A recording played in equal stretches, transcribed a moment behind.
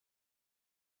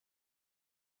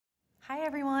Hi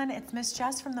everyone, it's Miss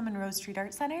Jess from the Monroe Street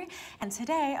Art Center, and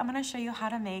today I'm going to show you how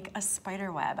to make a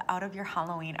spider web out of your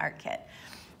Halloween art kit.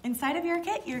 Inside of your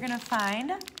kit, you're going to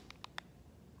find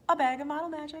a bag of Model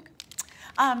Magic.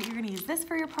 You're going to use this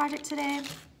for your project today.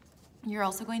 You're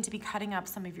also going to be cutting up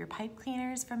some of your pipe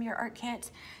cleaners from your art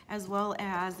kit, as well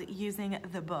as using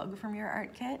the bug from your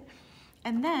art kit,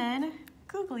 and then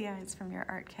Googly Eyes from your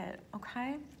art kit,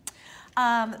 okay?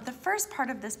 The first part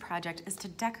of this project is to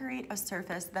decorate a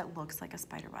surface that looks like a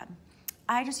spider web.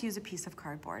 I just use a piece of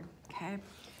cardboard, okay?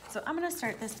 So I'm gonna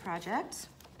start this project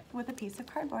with a piece of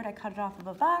cardboard. I cut it off of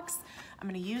a box. I'm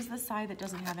gonna use the side that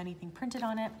doesn't have anything printed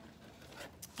on it.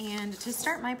 And to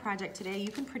start my project today,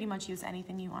 you can pretty much use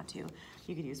anything you want to.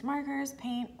 You could use markers,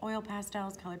 paint, oil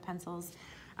pastels, colored pencils.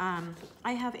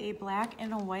 I have a black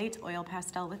and a white oil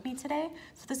pastel with me today,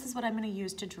 so this is what I'm gonna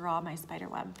use to draw my spider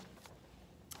web.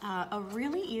 A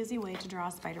really easy way to draw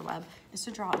a spider web is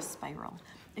to draw a spiral.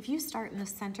 If you start in the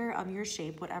center of your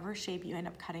shape, whatever shape you end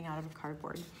up cutting out of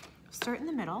cardboard, start in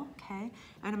the middle, okay?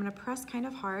 And I'm gonna press kind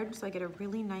of hard so I get a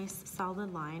really nice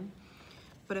solid line.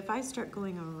 But if I start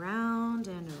going around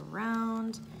and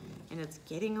around, and it's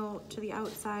getting to the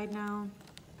outside now,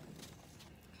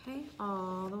 okay,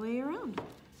 all the way around.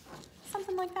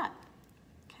 Something like that,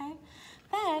 okay?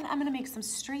 Then I'm gonna make some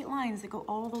straight lines that go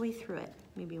all the way through it.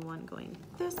 Maybe one going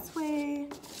this way,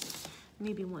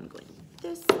 maybe one going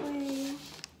this way,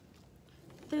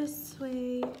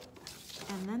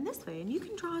 and then this way. And you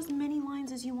can draw as many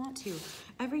lines as you want to.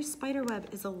 Every spider web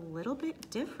is a little bit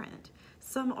different.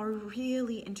 Some are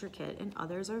really intricate and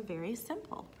others are very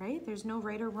simple, right? There's no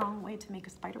right or wrong way to make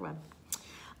a spider web.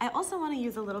 I also want to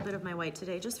use a little bit of my white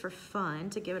today just for fun,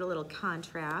 to give it a little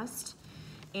contrast.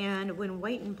 And when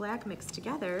white and black mix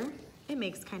together, it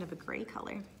makes kind of a gray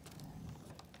color.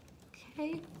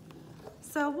 Okay,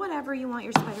 so whatever you want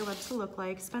your spider web to look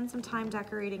like, spend some time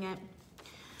decorating it.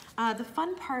 The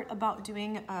fun part about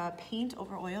doing paint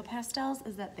over oil pastels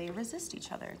is that they resist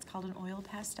each other. It's called an oil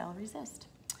pastel resist.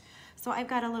 So I've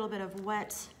got a little bit of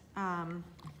wet, I've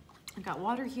got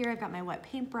water here, I've got my wet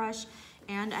paintbrush,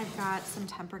 and I've got some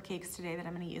Tempra cakes today that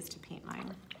I'm gonna use to paint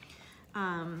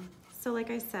mine. So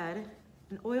like I said,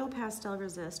 an oil pastel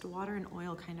resist, water and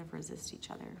oil kind of resist each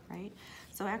other, right?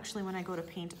 So actually when I go to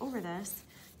paint over this,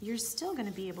 you're still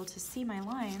gonna be able to see my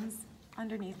lines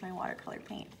underneath my watercolor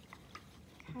paint,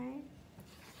 okay?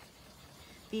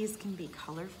 These can be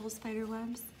colorful spider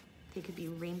webs. They could be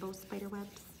rainbow spider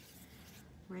webs,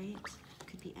 right?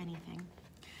 Could be anything.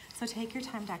 So take your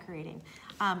time decorating.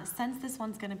 Since this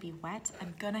one's gonna be wet,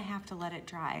 I'm gonna have to let it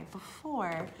dry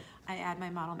before I add my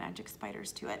Model Magic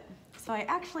spiders to it. So I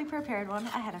actually prepared one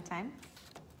ahead of time.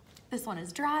 This one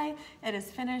is dry, it is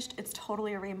finished, it's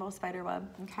totally a rainbow spider web,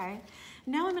 okay?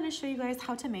 Now I'm gonna show you guys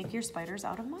how to make your spiders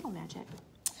out of Model Magic.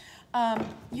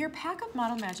 Your pack of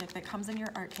Model Magic that comes in your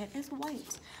art kit is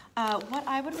white. What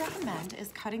I would recommend is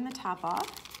cutting the top off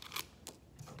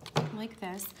like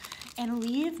this and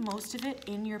leave most of it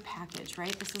in your package,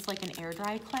 right? This is like an air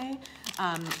dry clay.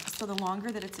 So the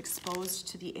longer that it's exposed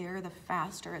to the air, the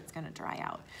faster it's gonna dry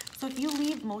out. So if you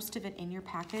leave most of it in your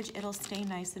package, it'll stay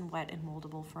nice and wet and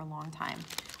moldable for a long time.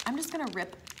 I'm just gonna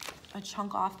rip a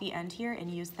chunk off the end here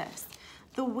and use this.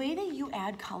 The way that you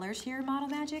add color to your Model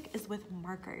Magic is with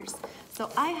markers. So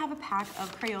I have a pack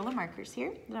of Crayon markers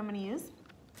here that I'm gonna use.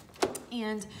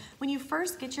 And when you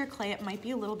first get your clay, it might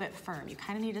be a little bit firm. You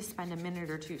kind of need to spend a minute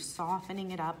or two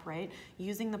softening it up, right?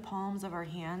 Using the palms of our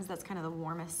hands, that's kind of the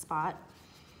warmest spot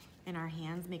in our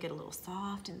hands, make it a little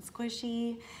soft and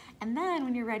squishy. And then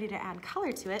when you're ready to add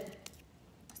color to it,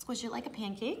 squish it like a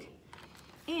pancake.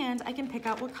 And I can pick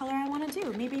out what color I want to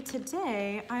do. Maybe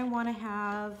today I want to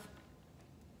have,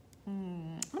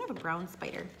 I'm gonna have a brown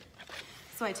spider.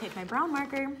 So I take my brown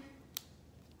marker,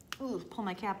 pull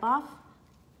my cap off,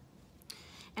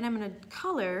 and I'm gonna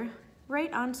color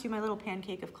right onto my little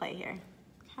pancake of clay here,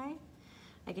 okay?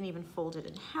 I can even fold it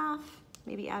in half,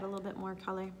 maybe add a little bit more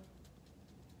color,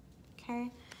 okay?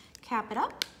 Cap it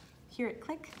up, hear it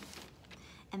click,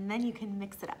 and then you can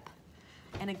mix it up.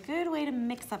 And a good way to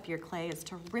mix up your clay is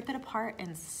to rip it apart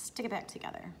and stick it back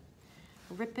together.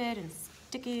 Rip it and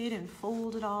stick it and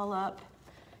fold it all up,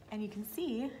 and you can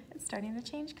see it's starting to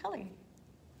change color,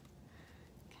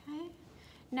 okay?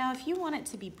 Now, if you want it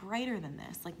to be brighter than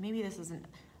this, like maybe this isn't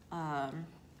a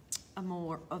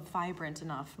vibrant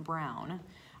enough brown,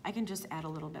 I can just add a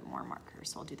little bit more marker.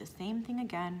 So I'll do the same thing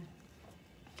again.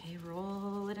 Okay,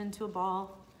 roll it into a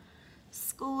ball,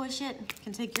 squish it. You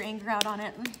can take your anger out on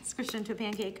it and squish it into a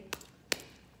pancake,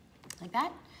 like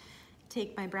that.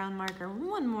 Take my brown marker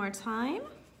one more time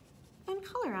and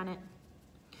color on it.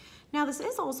 Now this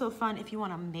is also fun if you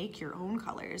want to make your own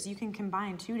colors. You can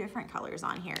combine 2 different colors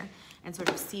on here and sort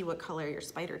of see what color your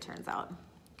spider turns out,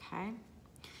 okay?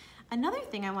 Another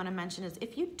thing I want to mention is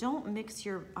if you don't mix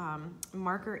your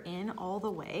marker in all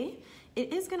the way,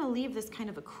 it is going to leave this kind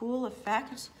of a cool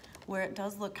effect where it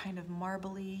does look kind of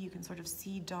marbly. You can sort of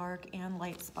see dark and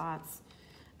light spots,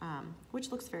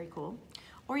 which looks very cool.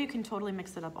 Or you can totally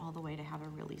mix it up all the way to have a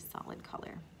really solid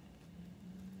color.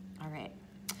 All right.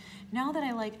 Now that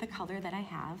I like the color that I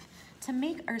have, to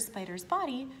make our spider's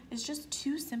body is just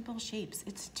 2 simple shapes.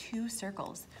 It's 2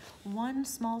 circles. 1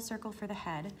 small circle for the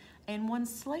head and 1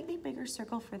 slightly bigger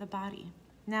circle for the body.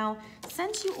 Now,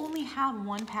 since you only have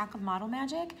 1 pack of Model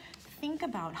Magic, think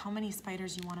about how many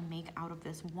spiders you want to make out of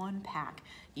this 1 pack.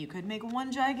 You could make 1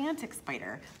 gigantic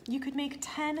spider. You could make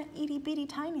 10 itty bitty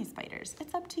tiny spiders.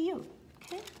 It's up to you,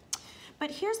 okay? But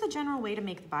here's the general way to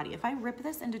make the body. If I rip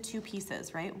this into 2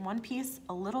 pieces, right? 1 piece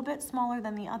a little bit smaller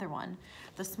than the other one.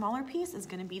 The smaller piece is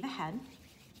gonna be the head.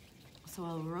 So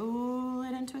I'll roll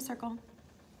it into a circle.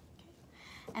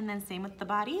 Okay. And then same with the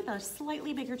body, the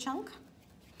slightly bigger chunk.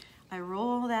 I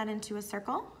roll that into a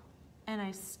circle and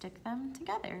I stick them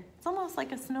together. It's almost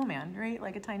like a snowman, right?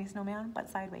 Like a tiny snowman, but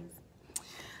sideways.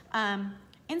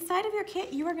 Inside of your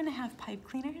kit, you are gonna have pipe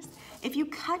cleaners. If you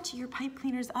cut your pipe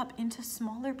cleaners up into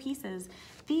smaller pieces,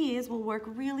 these will work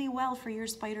really well for your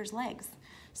spider's legs.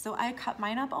 So I cut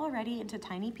mine up already into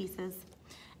tiny pieces,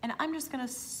 and I'm just gonna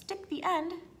stick the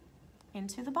end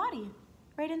into the body,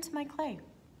 right into my clay.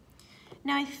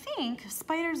 Now I think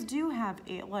spiders do have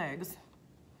 8 legs,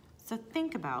 so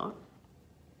think about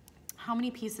how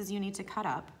many pieces you need to cut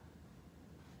up.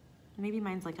 Maybe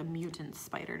mine's like a mutant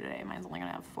spider today. Mine's only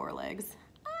gonna have 4 legs.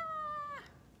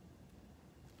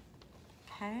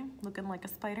 Okay, looking like a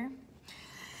spider.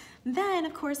 Then,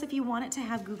 of course, if you want it to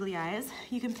have googly eyes,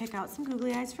 you can pick out some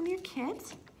googly eyes from your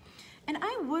kit. And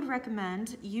I would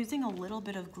recommend using a little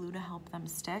bit of glue to help them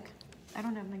stick. I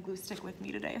don't have my glue stick with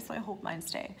me today, so I hope mine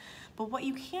stay. But what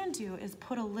you can do is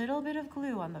put a little bit of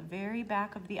glue on the very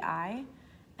back of the eye,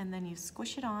 and then you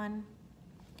squish it on,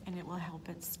 and it will help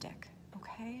it stick,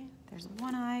 okay? There's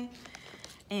 1 eye.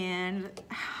 And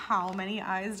how many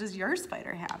eyes does your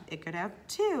spider have? It could have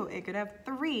 2, it could have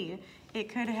 3, it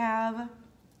could have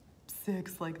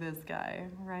 6 like this guy,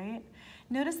 right?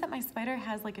 Notice that my spider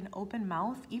has like an open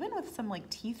mouth, even with some like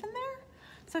teeth in there.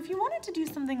 So if you wanted to do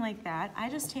something like that, I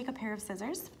just take a pair of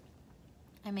scissors,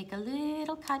 I make a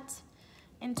little cut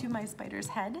into my spider's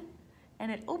head, and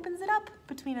it opens it up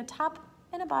between a top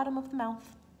and a bottom of the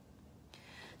mouth.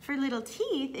 For little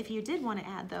teeth, if you did want to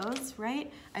add those,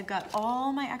 right? I've got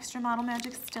all my extra Model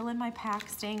Magic still in my pack,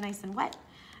 staying nice and wet.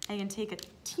 I can take a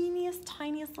teeniest,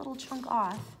 tiniest little chunk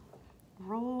off,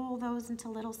 roll those into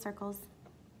little circles,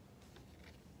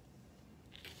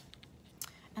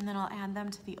 and then I'll add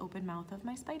them to the open mouth of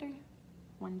my spider.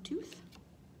 1 tooth,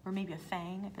 or maybe a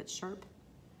fang if it's sharp,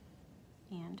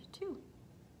 and 2.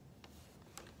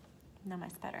 Now my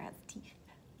spider has teeth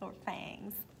or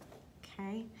fangs,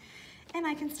 okay? And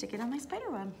I can stick it on my spider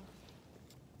web,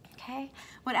 okay?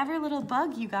 Whatever little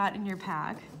bug you got in your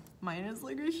pack, mine is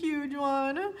like a huge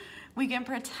one. We can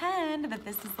pretend that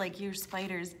this is like your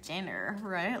spider's dinner,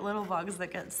 right? Little bugs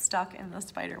that get stuck in the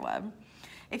spider web.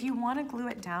 If you want to glue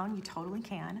it down, you totally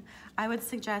can. I would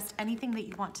suggest anything that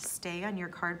you want to stay on your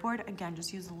cardboard, again,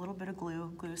 just use a little bit of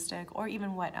glue stick, or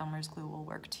even wet Elmer's glue will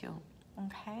work too,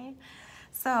 okay?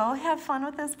 So have fun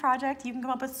with this project. You can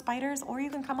come up with spiders, or you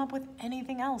can come up with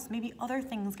anything else. Maybe other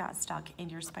things got stuck in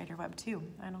your spider web too.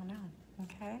 I don't know,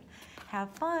 okay? Have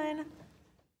fun.